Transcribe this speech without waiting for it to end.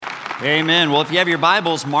Amen. Well, if you have your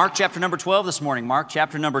Bibles, Mark chapter number 12 this morning. Mark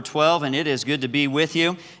chapter number 12, and it is good to be with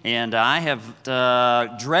you. And I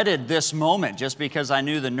have dreaded this moment just because I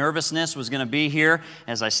knew the nervousness was going to be here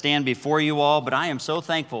as I stand before you all. But I am so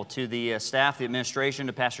thankful to the staff, the administration,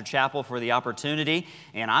 to Pastor Chappell for the opportunity.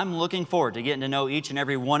 And I'm looking forward to getting to know each and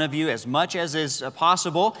every one of you as much as is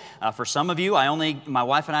possible. For some of you, my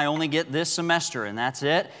wife and I only get this semester, and that's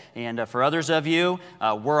it. And for others of you,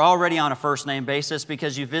 we're already on a first-name basis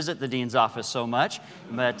because you visit the dean's office so much,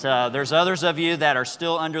 but there's others of you that are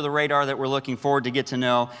still under the radar that we're looking forward to get to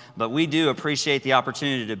know, but we do appreciate the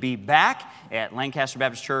opportunity to be back at Lancaster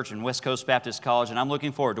Baptist Church and West Coast Baptist College, and I'm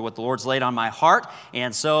looking forward to what the Lord's laid on my heart.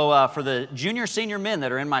 And so for the junior, senior men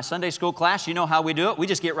that are in my Sunday school class, you know how we do it. We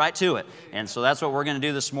just get right to it. And so that's what we're going to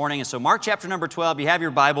do this morning. And so Mark chapter number 12, you have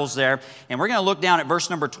your Bibles there, and we're going to look down at verse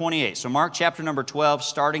number 28. So Mark chapter number 12,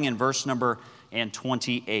 starting in verse number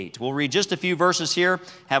 28. We'll read just a few verses here,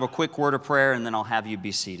 have a quick word of prayer, and then I'll have you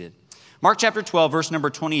be seated. Mark chapter 12, verse number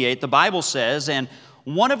 28, the Bible says, "And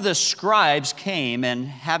one of the scribes came, and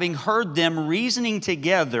having heard them reasoning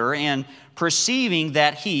together, and perceiving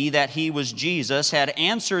that he was Jesus, had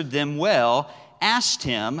answered them well, asked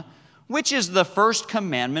him, which is the first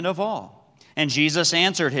commandment of all? And Jesus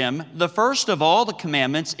answered him, the first of all the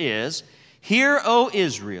commandments is, Hear, O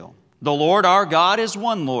Israel, the Lord our God is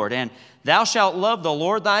one Lord, and thou shalt love the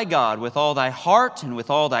Lord thy God with all thy heart and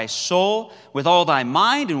with all thy soul, with all thy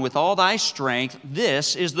mind and with all thy strength.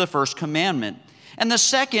 This is the first commandment. And the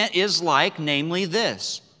second is like, namely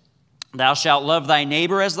this, thou shalt love thy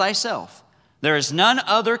neighbor as thyself. There is none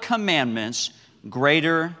other commandments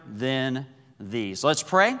greater than these." Let's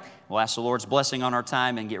pray. We'll ask the Lord's blessing on our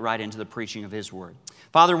time and get right into the preaching of His Word.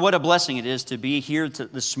 Father, what a blessing it is to be here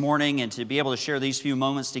this morning and to be able to share these few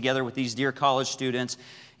moments together with these dear college students.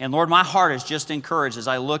 And Lord, my heart is just encouraged as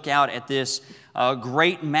I look out at this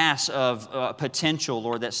great mass of potential,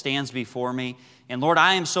 Lord, that stands before me. And Lord,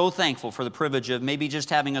 I am so thankful for the privilege of maybe just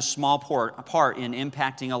having a small part in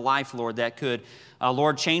impacting a life, Lord, that could,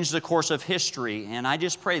 Lord, change the course of history. And I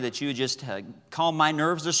just pray that you would just calm my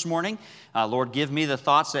nerves this morning. Lord, give me the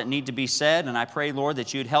thoughts that need to be said. And I pray, Lord,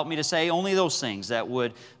 that you'd help me to say only those things that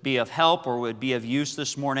would be of help or would be of use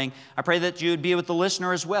this morning. I pray that you would be with the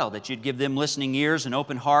listener as well, that you'd give them listening ears and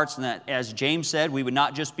open hearts, and that, as James said, we would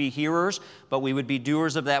not just be hearers, but we would be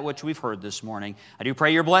doers of that which we've heard this morning. I do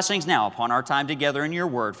pray your blessings now upon our time together in your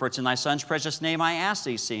word. For it's in thy Son's precious name I ask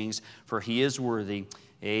these things, for he is worthy.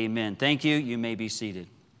 Amen. Thank you. You may be seated.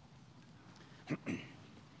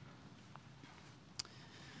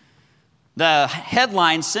 The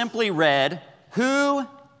headline simply read, "Who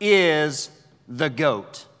is the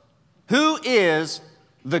GOAT?" Who is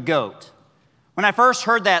the GOAT? When I first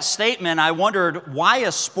heard that statement, I wondered why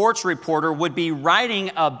a sports reporter would be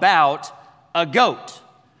writing about a GOAT.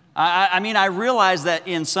 I mean, I realize that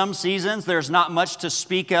in some seasons there's not much to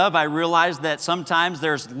speak of. I realize that sometimes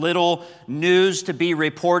there's little news to be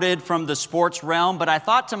reported from the sports realm. But I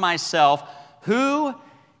thought to myself, who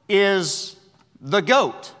is the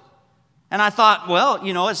GOAT? And I thought, well,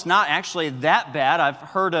 you know, it's not actually that bad. I've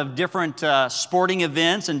heard of different sporting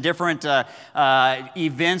events and different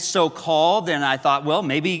events so-called, and I thought, well,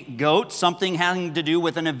 maybe GOAT, something having to do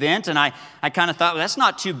with an event, and I kind of thought, well, that's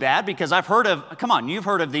not too bad, because I've heard of, come on, you've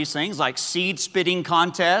heard of these things like seed spitting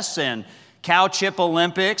contests and cow chip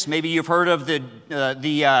Olympics. Maybe you've heard of the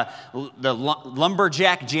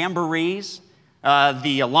lumberjack jamborees,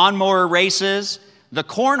 the lawnmower races, the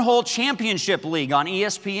Cornhole Championship League on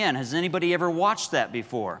ESPN. Has anybody ever watched that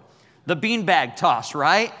before? The beanbag toss,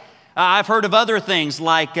 right? I've heard of other things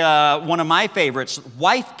like one of my favorites,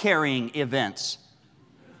 wife-carrying events.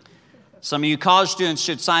 Some of you college students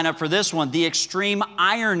should sign up for this one, the extreme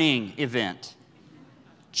ironing event.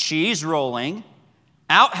 Cheese rolling,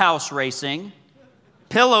 outhouse racing,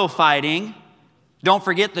 pillow fighting. Don't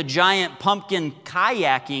forget the giant pumpkin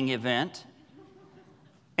kayaking event.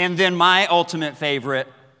 And then my ultimate favorite,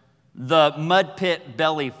 the mud pit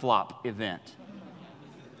belly flop event.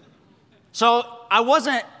 So I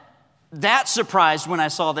wasn't that surprised when I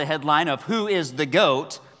saw the headline of who is the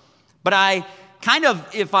GOAT, but I kind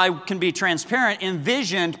of, if I can be transparent,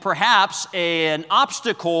 envisioned perhaps an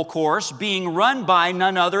obstacle course being run by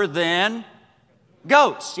none other than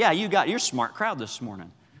goats. Yeah, you're a smart crowd this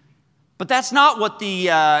morning. But that's not what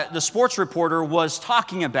the sports reporter was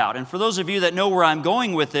talking about. And for those of you that know where I'm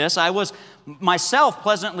going with this, I was myself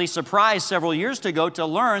pleasantly surprised several years ago to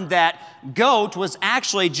learn that GOAT was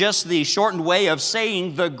actually just the shortened way of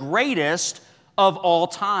saying the greatest of all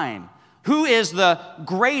time. Who is the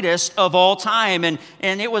greatest of all time? And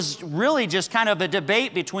it was really just kind of a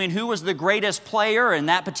debate between who was the greatest player in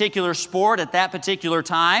that particular sport at that particular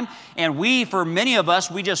time. And for many of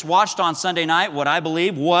us, we just watched on Sunday night what I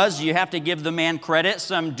believe was, you have to give the man credit,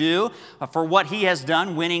 some do, for what he has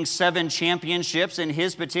done, winning 7 championships in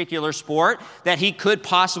his particular sport, that he could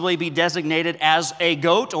possibly be designated as a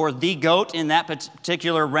GOAT or the GOAT in that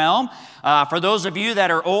particular realm. For those of you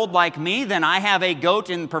that are old like me, then I have a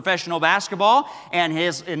GOAT in professional basketball, and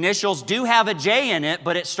his initials do have a J in it,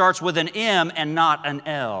 but it starts with an M and not an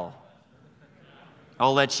L.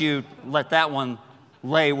 I'll let that one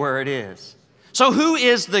lay where it is. So who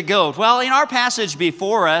is the GOAT? Well, in our passage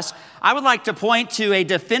before us, I would like to point to a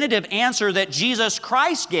definitive answer that Jesus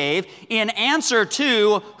Christ gave in answer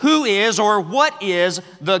to who is or what is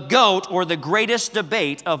the GOAT or the greatest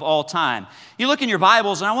debate of all time. You look in your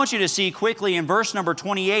Bibles, and I want you to see quickly in verse number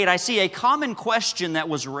 28, I see a common question that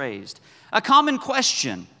was raised. A common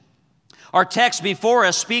question. Our text before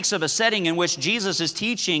us speaks of a setting in which Jesus is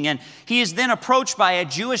teaching, and he is then approached by a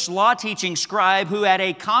Jewish law-teaching scribe who had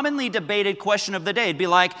a commonly debated question of the day. It'd be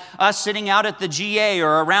like us sitting out at the GA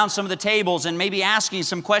or around some of the tables and maybe asking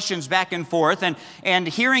some questions back and forth, and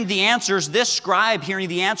hearing the answers. This scribe, hearing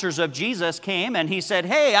the answers of Jesus, came and he said,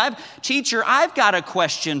 "Hey, teacher, I've got a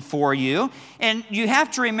question for you." And you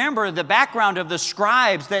have to remember the background of the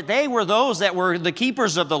scribes, that they were those that were the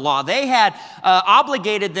keepers of the law. They had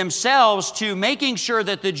obligated themselves to making sure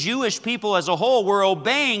that the Jewish people as a whole were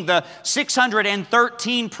obeying the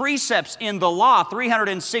 613 precepts in the law,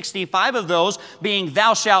 365 of those being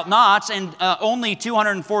thou shalt nots, and only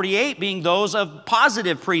 248 being those of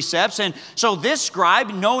positive precepts. And so this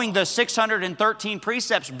scribe, knowing the 613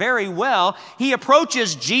 precepts very well, he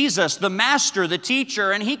approaches Jesus, the master, the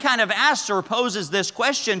teacher, and he kind of asks or poses this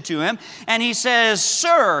question to him, and he says,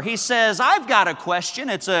 "Sir," he says, "I've got a question."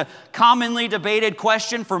 It's a commonly debated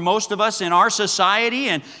question for most of us in our society,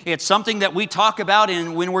 and it's something that we talk about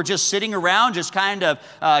when we're just sitting around, just kind of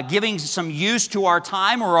giving some use to our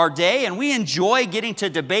time or our day, and we enjoy getting to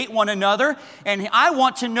debate one another. And I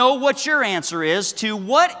want to know what your answer is to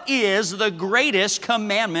what is the greatest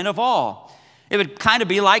commandment of all. It would kind of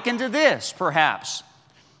be likened to this, perhaps.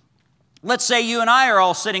 Let's say you and I are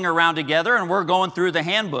all sitting around together and we're going through the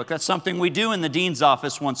handbook. That's something we do in the dean's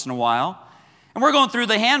office once in a while. And we're going through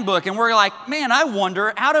the handbook and we're like, man, I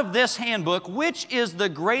wonder, out of this handbook, which is the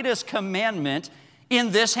greatest commandment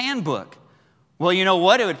in this handbook? Well, you know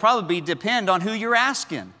what? It would probably depend on who you're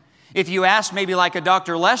asking. If you ask maybe like a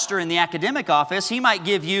Dr. Lester in the academic office, he might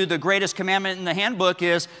give you the greatest commandment in the handbook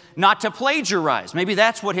is not to plagiarize. Maybe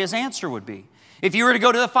that's what his answer would be. If you were to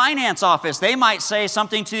go to the finance office, they might say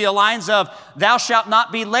something to the lines of, thou shalt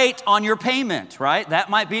not be late on your payment, right? That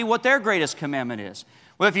might be what their greatest commandment is.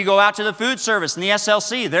 Well, if you go out to the food service and the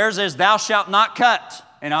SLC, theirs is, thou shalt not cut.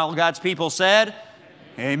 And all God's people said,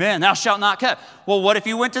 amen, thou shalt not cut. Well, what if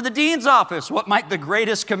you went to the dean's office? What might the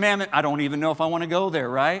greatest commandment, I don't even know if I want to go there,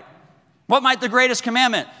 right? What might the greatest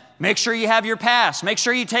commandment? Make sure you have your pass. Make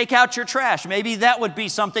sure you take out your trash. Maybe that would be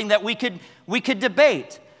something that we could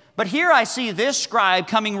debate. But here I see this scribe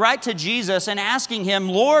coming right to Jesus and asking him,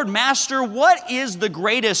 Lord, Master, what is the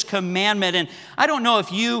greatest commandment? And I don't know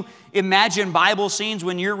if you imagine Bible scenes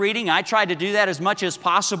when you're reading. I try to do that as much as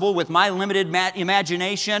possible with my limited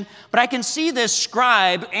imagination. But I can see this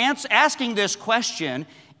scribe asking this question,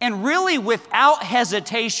 and really without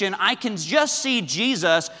hesitation, I can just see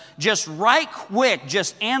Jesus just right quick,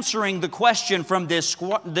 just answering the question from this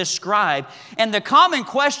scribe. And the common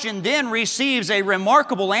question then receives a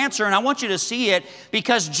remarkable answer, and I want you to see it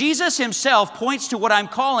because Jesus himself points to what I'm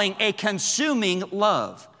calling a consuming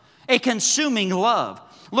love. A consuming love.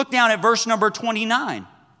 Look down at verse number 29.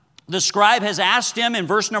 The scribe has asked him in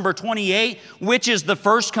verse number 28, which is the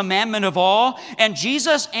first commandment of all? And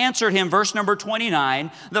Jesus answered him, verse number 29,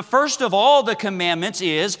 the first of all the commandments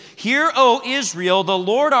is, Hear, O Israel, the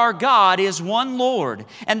Lord our God is one Lord,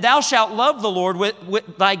 and thou shalt love the Lord with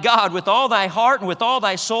thy God with all thy heart and with all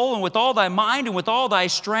thy soul and with all thy mind and with all thy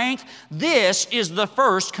strength. This is the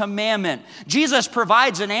first commandment. Jesus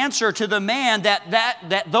provides an answer to the man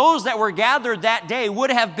that those that were gathered that day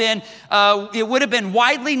would have been, it would have been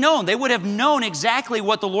widely known. They would have known exactly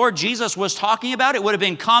what the Lord Jesus was talking about. It would have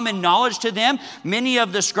been common knowledge to them. Many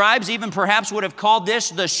of the scribes even perhaps would have called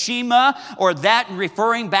this the Shema, or that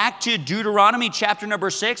referring back to Deuteronomy chapter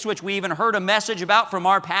number 6, which we even heard a message about from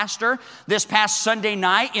our pastor this past Sunday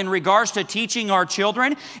night in regards to teaching our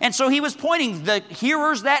children. And so he was pointing the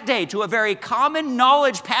hearers that day to a very common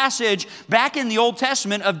knowledge passage back in the Old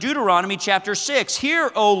Testament of Deuteronomy chapter 6.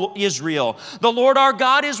 Hear, O Israel, the Lord our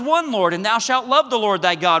God is one Lord, and thou shalt love the Lord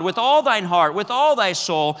thy God God with all thine heart, with all thy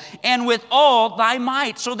soul, and with all thy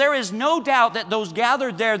might. So there is no doubt that those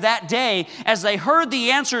gathered there that day, as they heard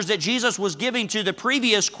the answers that Jesus was giving to the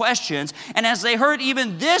previous questions, and as they heard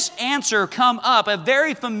even this answer come up, a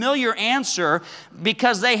very familiar answer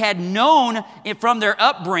because they had known it from their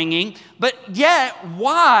upbringing, but yet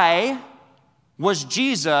why was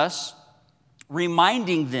Jesus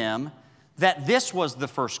reminding them that this was the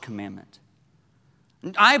first commandment?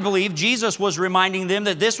 I believe Jesus was reminding them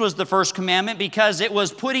that this was the first commandment because it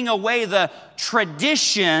was putting away the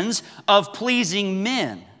traditions of pleasing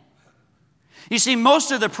men. You see,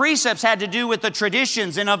 most of the precepts had to do with the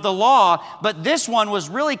traditions and of the law, but this one was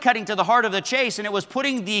really cutting to the heart of the chase, and it was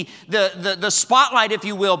putting the spotlight, if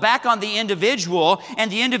you will, back on the individual and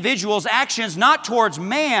the individual's actions, not towards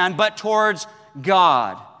man, but towards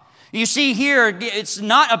God. You see here, it's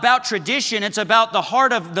not about tradition, it's about the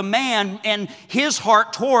heart of the man and his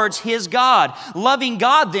heart towards his God. Loving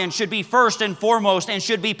God then should be first and foremost and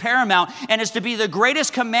should be paramount, and is to be the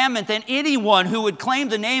greatest commandment that anyone who would claim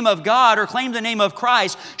the name of God or claim the name of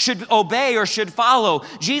Christ should obey or should follow.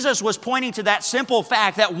 Jesus was pointing to that simple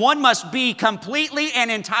fact that one must be completely and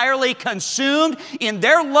entirely consumed in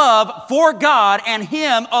their love for God and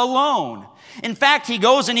Him alone. In fact, he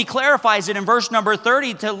goes and he clarifies it in verse number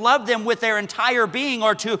 30, to love them with their entire being,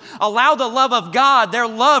 or to allow the love of God, their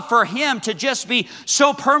love for Him, to just be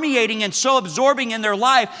so permeating and so absorbing in their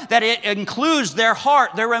life that it includes their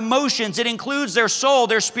heart, their emotions, it includes their soul,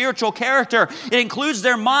 their spiritual character, it includes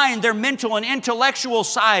their mind, their mental and intellectual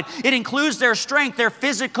side, it includes their strength, their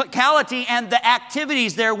physicality, and the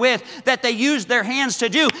activities therewith that they use their hands to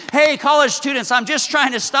do. Hey, college students, I'm just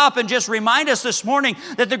trying to stop and just remind us this morning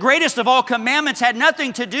that the greatest of all commandments had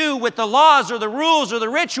nothing to do with the laws or the rules or the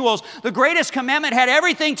rituals. The greatest commandment had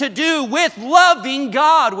everything to do with loving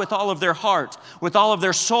God with all of their heart, with all of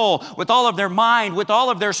their soul, with all of their mind, with all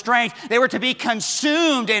of their strength. They were to be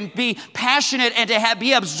consumed and be passionate and to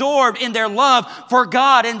be absorbed in their love for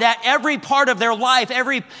God, and that every part of their life,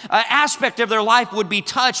 every aspect of their life would be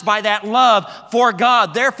touched by that love for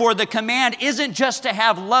God. Therefore, the command isn't just to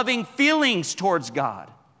have loving feelings towards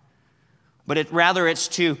God, but rather it's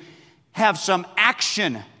to have some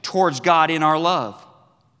action towards God in our love.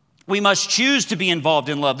 We must choose to be involved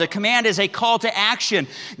in love. The command is a call to action.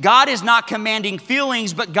 God is not commanding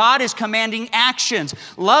feelings, but God is commanding actions.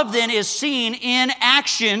 Love then is seen in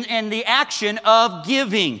action, and the action of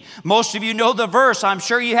giving. Most of you know the verse. I'm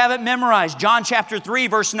sure you have it memorized. John chapter 3,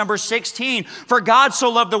 verse number 16. For God so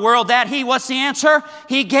loved the world that He, what's the answer?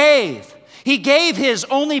 He gave. He gave His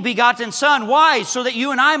only begotten Son. Why? So that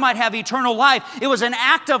you and I might have eternal life. It was an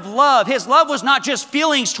act of love. His love was not just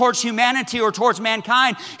feelings towards humanity or towards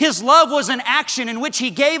mankind. His love was an action in which He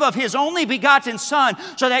gave of His only begotten Son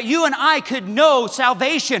so that you and I could know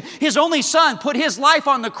salvation. His only Son put His life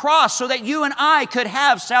on the cross so that you and I could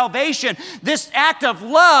have salvation. This act of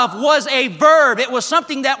love was a verb. It was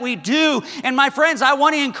something that we do. And my friends, I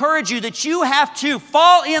want to encourage you that you have to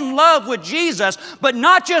fall in love with Jesus, but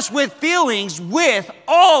not just with feelings. With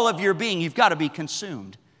all of your being. You've got to be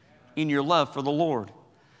consumed in your love for the Lord.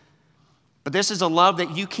 But this is a love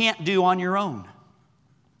that you can't do on your own.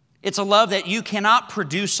 It's a love that you cannot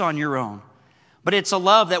produce on your own. But it's a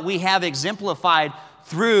love that we have exemplified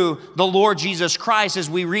through the Lord Jesus Christ, as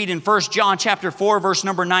we read in 1 John chapter 4, verse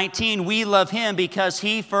number 19. We love Him because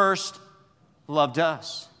He first loved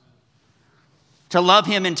us. To love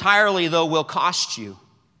Him entirely, though, will cost you.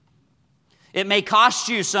 It may cost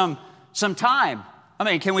you some time. I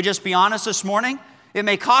mean, can we just be honest this morning? It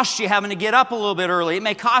may cost you having to get up a little bit early. It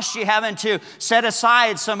may cost you having to set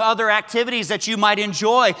aside some other activities that you might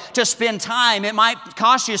enjoy to spend time. It might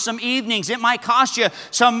cost you some evenings. It might cost you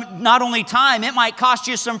some, not only time, it might cost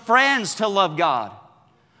you some friends to love God.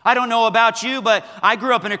 I don't know about you, but I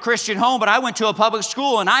grew up in a Christian home, but I went to a public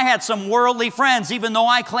school and I had some worldly friends. Even though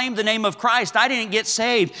I claimed the name of Christ, I didn't get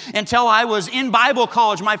saved until I was in Bible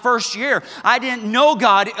college my first year. I didn't know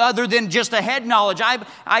God other than just a head knowledge.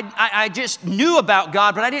 I just knew about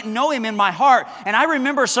God, but I didn't know Him in my heart. And I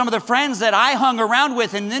remember some of the friends that I hung around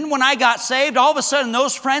with, and then when I got saved, all of a sudden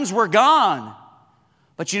those friends were gone.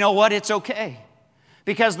 But you know what? It's okay.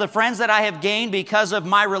 Because the friends that I have gained because of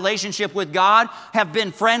my relationship with God have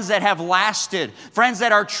been friends that have lasted, friends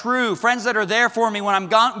that are true, friends that are there for me when I'm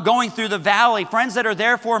going through the valley, friends that are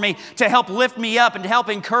there for me to help lift me up and to help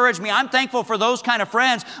encourage me. I'm thankful for those kind of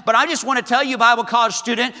friends, but I just want to tell you, Bible college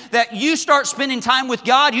student, that you start spending time with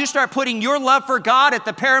God, you start putting your love for God at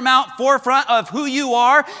the paramount forefront of who you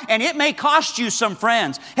are, and it may cost you some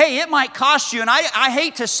friends. Hey, it might cost you, and I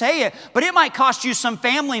hate to say it, but it might cost you some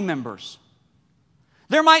family members.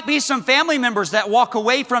 There might be some family members that walk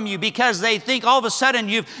away from you because they think all of a sudden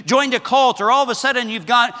you've joined a cult, or all of a sudden you've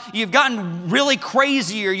gotten really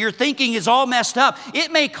crazy, or your thinking is all messed up.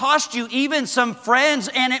 It may cost you even some friends,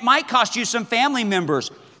 and it might cost you some family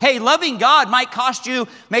members. Hey, loving God might cost you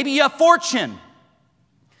maybe a fortune.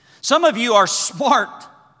 Some of you are smart.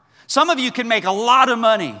 Some of you can make a lot of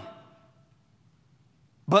money.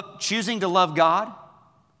 But choosing to love God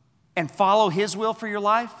and follow His will for your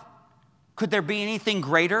life, could there be anything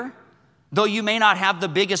greater? Though you may not have the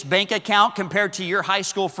biggest bank account compared to your high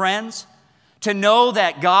school friends, to know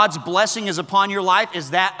that God's blessing is upon your life,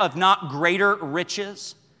 is that of not greater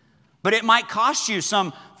riches? But it might cost you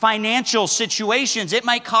some financial situations. It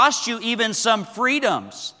might cost you even some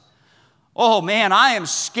freedoms. Oh man, I am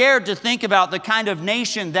scared to think about the kind of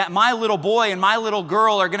nation that my little boy and my little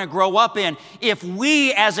girl are going to grow up in if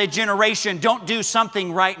we as a generation don't do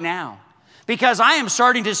something right now. Because I am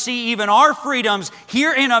starting to see even our freedoms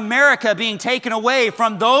here in America being taken away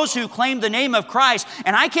from those who claim the name of Christ.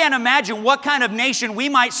 And I can't imagine what kind of nation we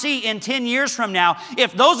might see in 10 years from now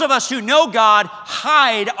if those of us who know God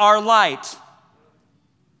hide our light.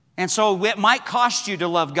 And so it might cost you to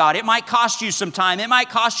love God. It might cost you some time. It might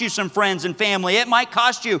cost you some friends and family. It might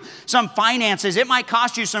cost you some finances. It might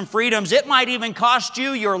cost you some freedoms. It might even cost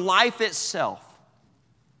you your life itself.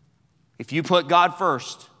 If you put God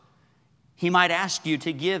first, He might ask you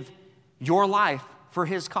to give your life for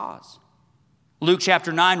His cause. Luke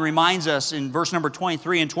chapter 9 reminds us in verse number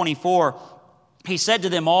 23 and 24, He said to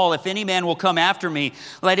them all, if any man will come after me,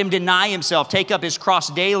 let him deny himself, take up his cross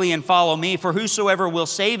daily and follow me. For whosoever will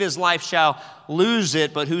save his life shall lose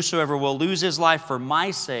it, but whosoever will lose his life for my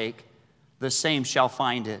sake, the same shall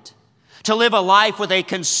find it. To live a life with a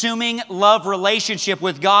consuming love relationship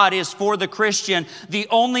with God is, for the Christian, the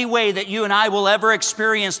only way that you and I will ever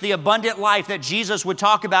experience the abundant life that Jesus would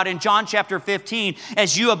talk about in John chapter 15,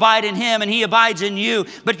 as you abide in Him and He abides in you.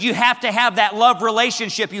 But you have to have that love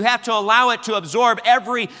relationship. You have to allow it to absorb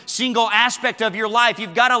every single aspect of your life.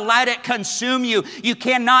 You've got to let it consume you. You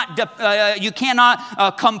cannot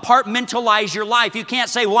compartmentalize your life. You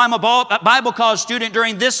can't say, well, I'm a Bible college student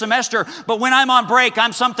during this semester, but when I'm on break,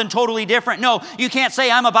 I'm something totally different. No, you can't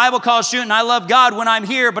say I'm a Bible college student and I love God when I'm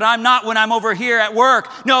here, but I'm not when I'm over here at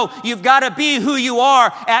work. No, you've got to be who you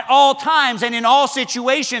are at all times and in all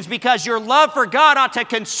situations, because your love for God ought to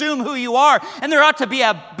consume who you are, and there ought to be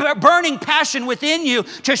a burning passion within you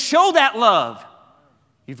to show that love.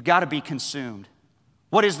 You've got to be consumed.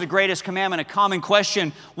 What is the greatest commandment? A common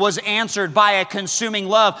question was answered by a consuming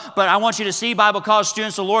love. But I want you to see, Bible college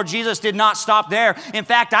students, the Lord Jesus did not stop there. In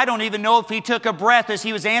fact, I don't even know if He took a breath as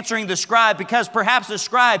He was answering the scribe, because perhaps the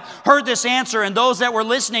scribe heard this answer, and those that were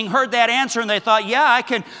listening heard that answer, and they thought, yeah,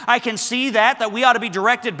 I can see that we ought to be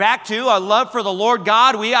directed back to a love for the Lord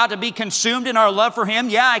God. We ought to be consumed in our love for Him.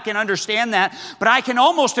 Yeah, I can understand that. But I can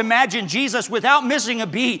almost imagine Jesus, without missing a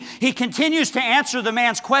beat, He continues to answer the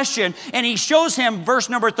man's question, and He shows him, verse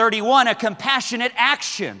number 31, a compassionate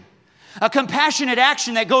action. A compassionate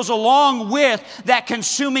action that goes along with that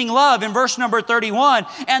consuming love in verse number 31.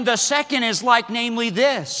 And the second is like, namely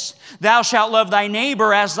this: thou shalt love thy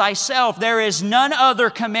neighbor as thyself. There is none other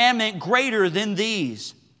commandment greater than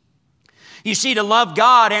these. You see, to love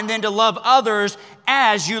God and then to love others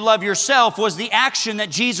as you love yourself was the action that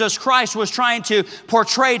Jesus Christ was trying to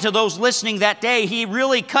portray to those listening that day. He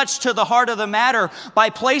really cuts to the heart of the matter by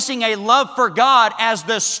placing a love for God as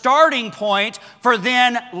the starting point for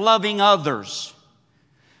then loving others.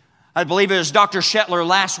 I believe it was Dr. Shetler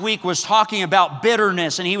last week was talking about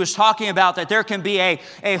bitterness, and he was talking about that there can be a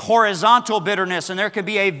horizontal bitterness and there can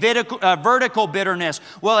be a vertical bitterness.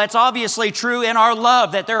 Well, it's obviously true in our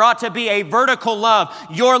love that there ought to be a vertical love,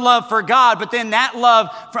 your love for God, but then that love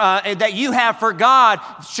that you have for God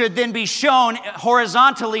should then be shown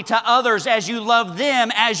horizontally to others as you love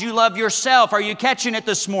them, as you love yourself. Are you catching it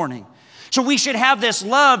this morning? So we should have this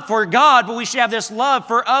love for God, but we should have this love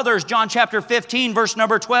for others. John chapter 15, verse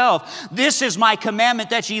number 12. This is my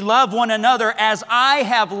commandment, that ye love one another as I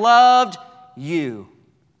have loved you.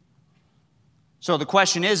 So the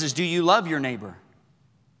question is do you love your neighbor?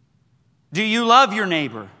 Do you love your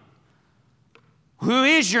neighbor? Who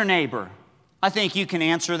is your neighbor? I think you can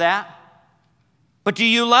answer that. But do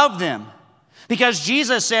you love them? Because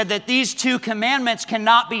Jesus said that these two commandments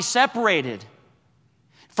cannot be separated.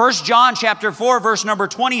 1 John chapter 4, verse number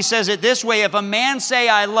 20 says it this way: if a man say,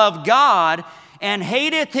 I love God, and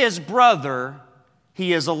hateth his brother,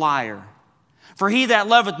 he is a liar. For he that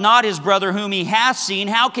loveth not his brother whom he hath seen,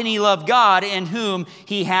 how can he love God in whom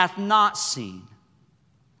he hath not seen?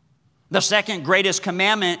 The second greatest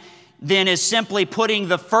commandment then is simply putting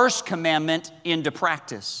the first commandment into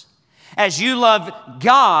practice. As you love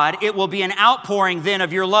God, it will be an outpouring then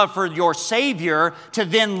of your love for your Savior to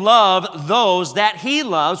then love those that He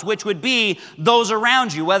loves, which would be those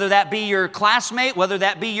around you, whether that be your classmate, whether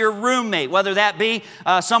that be your roommate, whether that be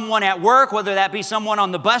someone at work, whether that be someone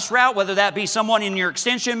on the bus route, whether that be someone in your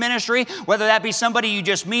extension ministry, whether that be somebody you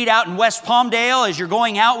just meet out in West Palmdale as you're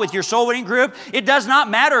going out with your soul winning group. It does not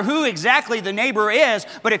matter who exactly the neighbor is,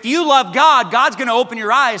 but if you love God, God's going to open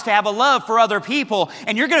your eyes to have a love for other people,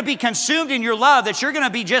 and you're going to be consumed in your love, that you're going to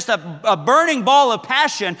be just a burning ball of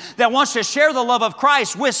passion that wants to share the love of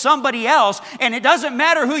Christ with somebody else. And it doesn't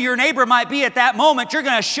matter who your neighbor might be at that moment, you're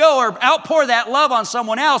going to show or outpour that love on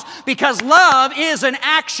someone else, because love is an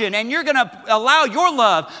action, and you're going to allow your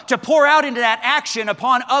love to pour out into that action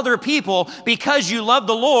upon other people because you love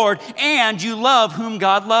the Lord and you love whom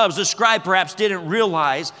God loves. The scribe perhaps didn't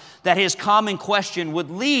realize that his common question would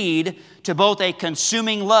lead to both a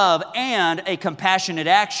consuming love and a compassionate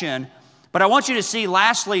action. But I want you to see,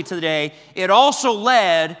 lastly today, it also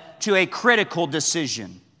led to a critical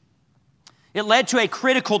decision. It led to a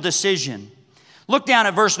critical decision. Look down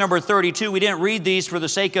at verse number 32. We didn't read these for the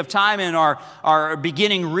sake of time in our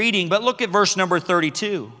beginning reading, but look at verse number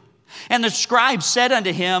 32. And the scribe said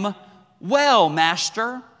unto him, Well,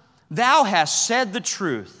 master, thou hast said the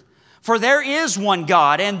truth. For there is one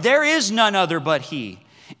God, and there is none other but He.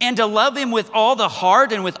 And to love Him with all the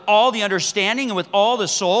heart and with all the understanding and with all the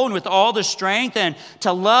soul and with all the strength, and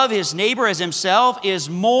to love his neighbor as himself, is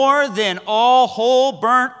more than all whole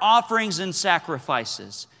burnt offerings and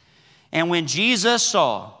sacrifices. And when Jesus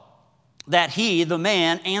saw that he, the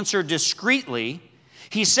man, answered discreetly,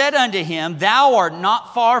 he said unto him, Thou art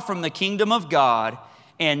not far from the kingdom of God.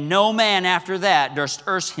 And no man after that durst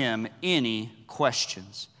ask him any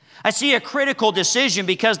questions. I see a critical decision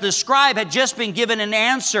because the scribe had just been given an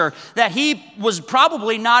answer that he was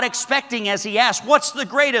probably not expecting as he asked, what's the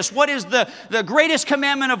greatest? What is the greatest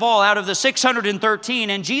commandment of all out of the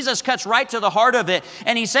 613? And Jesus cuts right to the heart of it.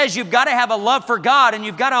 And he says, you've got to have a love for God, and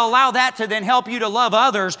you've got to allow that to then help you to love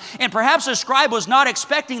others. And perhaps the scribe was not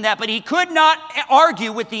expecting that, but he could not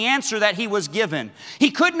argue with the answer that he was given.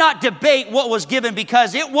 He could not debate what was given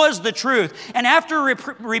because it was the truth. And after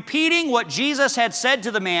repeating what Jesus had said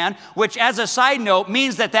to the man, which as a side note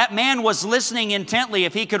means that man was listening intently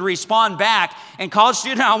if he could respond back. And college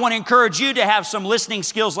student, I want to encourage you to have some listening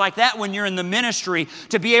skills like that when you're in the ministry,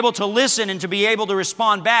 to be able to listen and to be able to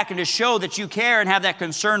respond back and to show that you care and have that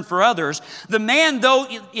concern for others. The man, though,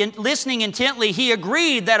 in listening intently, he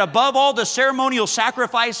agreed that above all the ceremonial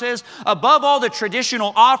sacrifices, above all the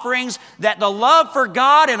traditional offerings, that the love for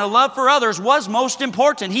God and a love for others was most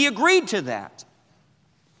important. He agreed to that.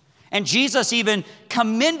 And Jesus even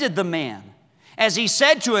commended the man. As he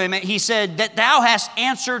said to him, he said that thou hast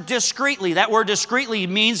answered discreetly. That word discreetly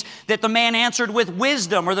means that the man answered with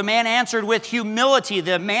wisdom, or the man answered with humility.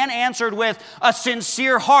 The man answered with a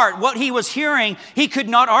sincere heart. What he was hearing, he could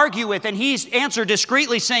not argue with. And he answered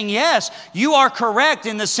discreetly saying, yes, you are correct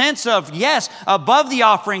in the sense of, yes, above the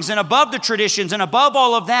offerings and above the traditions and above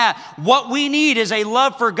all of that, what we need is a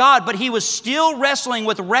love for God. But he was still wrestling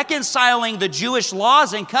with reconciling the Jewish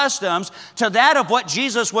laws and customs to that of what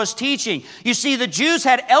Jesus was teaching. You see, the Jews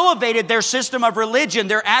had elevated their system of religion,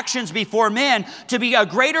 their actions before men, to be a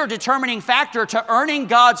greater determining factor to earning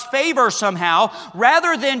God's favor somehow,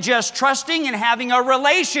 rather than just trusting and having a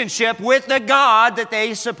relationship with the God that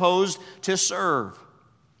they supposed to serve.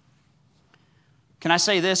 Can I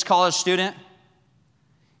say this, college student?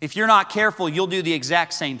 If you're not careful, you'll do the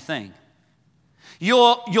exact same thing.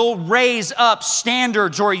 You'll raise up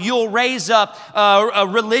standards, or you'll raise up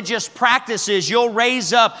religious practices. You'll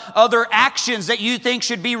raise up other actions that you think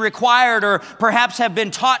should be required or perhaps have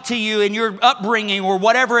been taught to you in your upbringing or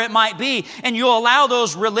whatever it might be. And you'll allow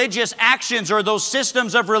those religious actions or those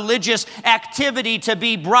systems of religious activity to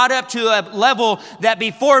be brought up to a level that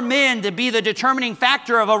before men to be the determining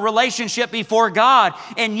factor of a relationship before God.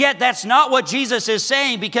 And yet that's not what Jesus is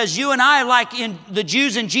saying, because you and I, like in the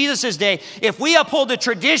Jews in Jesus' day, if we uphold the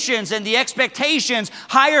traditions and the expectations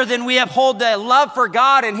higher than we uphold the love for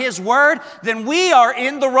God and His Word, then we are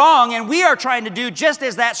in the wrong, and we are trying to do just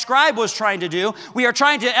as that scribe was trying to do. We are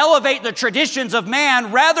trying to elevate the traditions of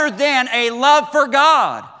man rather than a love for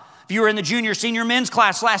God. If you were in the junior, senior men's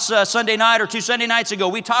class last Sunday night or 2 Sunday nights ago,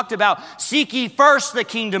 we talked about seek ye first the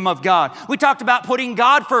kingdom of God. We talked about putting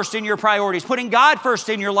God first in your priorities, putting God first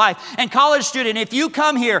in your life. And college student, if you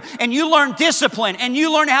come here and you learn discipline and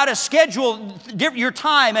you learn how to schedule your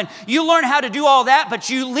time and you learn how to do all that, but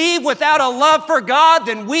you leave without a love for God,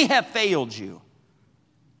 then we have failed you.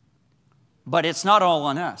 But it's not all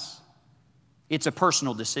on us. It's a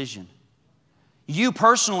personal decision. You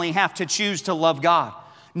personally have to choose to love God.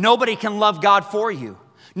 Nobody can love God for you.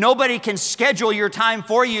 Nobody can schedule your time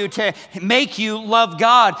for you to make you love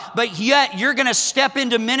God, but yet you're going to step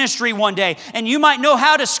into ministry one day, and you might know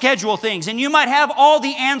how to schedule things, and you might have all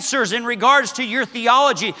the answers in regards to your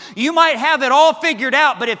theology. You might have it all figured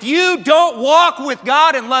out, but if you don't walk with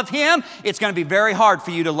God and love Him, it's going to be very hard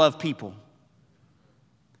for you to love people.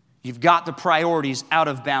 You've got the priorities out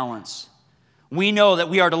of balance. We know that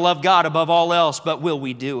we are to love God above all else, but will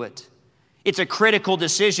we do it? It's a critical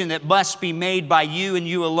decision that must be made by you and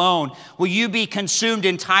you alone. Will you be consumed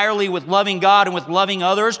entirely with loving God and with loving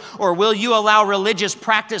others, or will you allow religious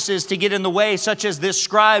practices to get in the way, such as this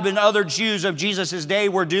scribe and other Jews of Jesus' day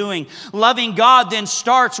were doing? Loving God then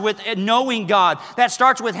starts with knowing God. That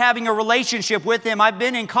starts with having a relationship with Him. I've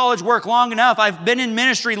been in college work long enough, I've been in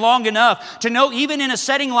ministry long enough to know, even in a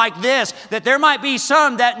setting like this, that there might be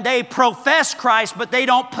some that they profess Christ, but they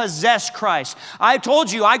don't possess Christ. I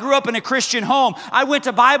told you, I grew up in a Christian home. I went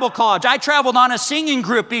to Bible college. I traveled on a singing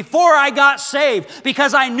group before I got saved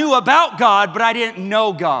because I knew about God, but I didn't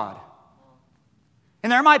know God. And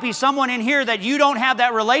there might be someone in here that you don't have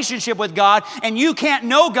that relationship with God, and you can't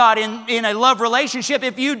know God in a love relationship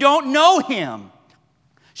if you don't know Him.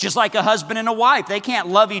 It's just like a husband and a wife. They can't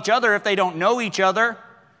love each other if they don't know each other.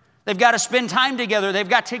 They've got to spend time together. They've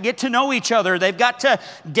got to get to know each other. They've got to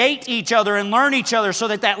date each other and learn each other so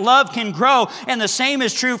that that love can grow. And the same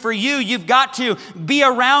is true for you. You've got to be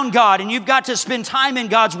around God, and you've got to spend time in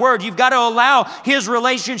God's Word. You've got to allow His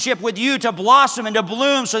relationship with you to blossom and to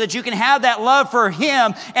bloom so that you can have that love for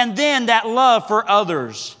Him and then that love for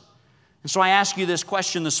others. And so I ask you this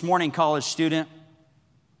question this morning, college student.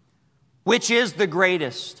 Which is the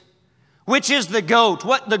greatest? Which is the GOAT?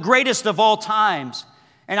 What the greatest of all times?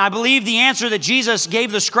 And I believe the answer that Jesus gave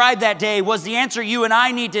the scribe that day was the answer you and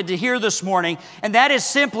I needed to hear this morning. And that is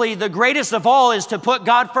simply, the greatest of all is to put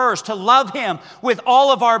God first, to love Him with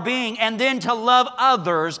all of our being, and then to love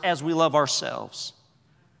others as we love ourselves.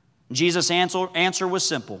 Jesus' answer was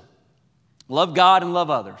simple. Love God and love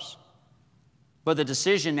others. But the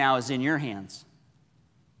decision now is in your hands.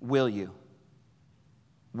 Will you?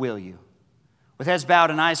 Will you? With heads bowed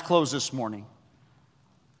and eyes closed this morning.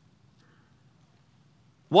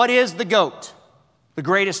 What is the GOAT, the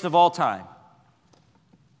greatest of all time?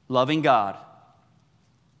 Loving God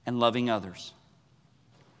and loving others.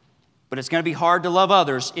 But it's going to be hard to love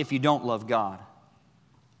others if you don't love God.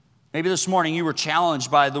 Maybe this morning you were challenged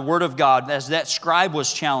by the Word of God as that scribe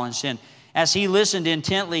was challenged. And as he listened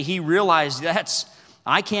intently, he realized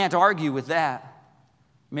I can't argue with that.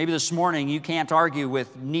 Maybe this morning you can't argue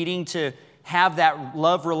with needing to have that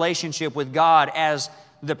love relationship with God as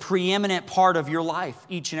the preeminent part of your life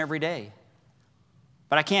each and every day.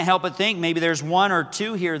 But I can't help but think maybe there's one or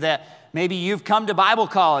two here that maybe you've come to Bible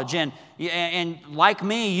college and like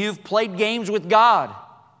me, you've played games with God.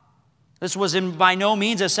 This was by no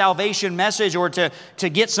means a salvation message or to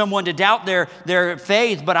get someone to doubt their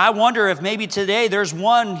faith, but I wonder if maybe today there's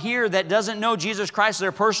one here that doesn't know Jesus Christ as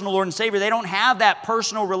their personal Lord and Savior. They don't have that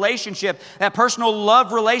personal relationship, that personal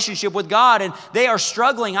love relationship with God, and they are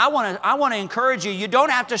struggling. I want to encourage you, you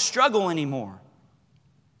don't have to struggle anymore.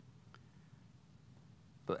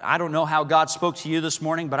 But I don't know how God spoke to you this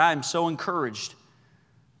morning, but I am so encouraged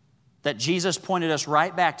that Jesus pointed us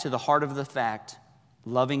right back to the heart of the fact: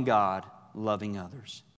 loving God, loving others.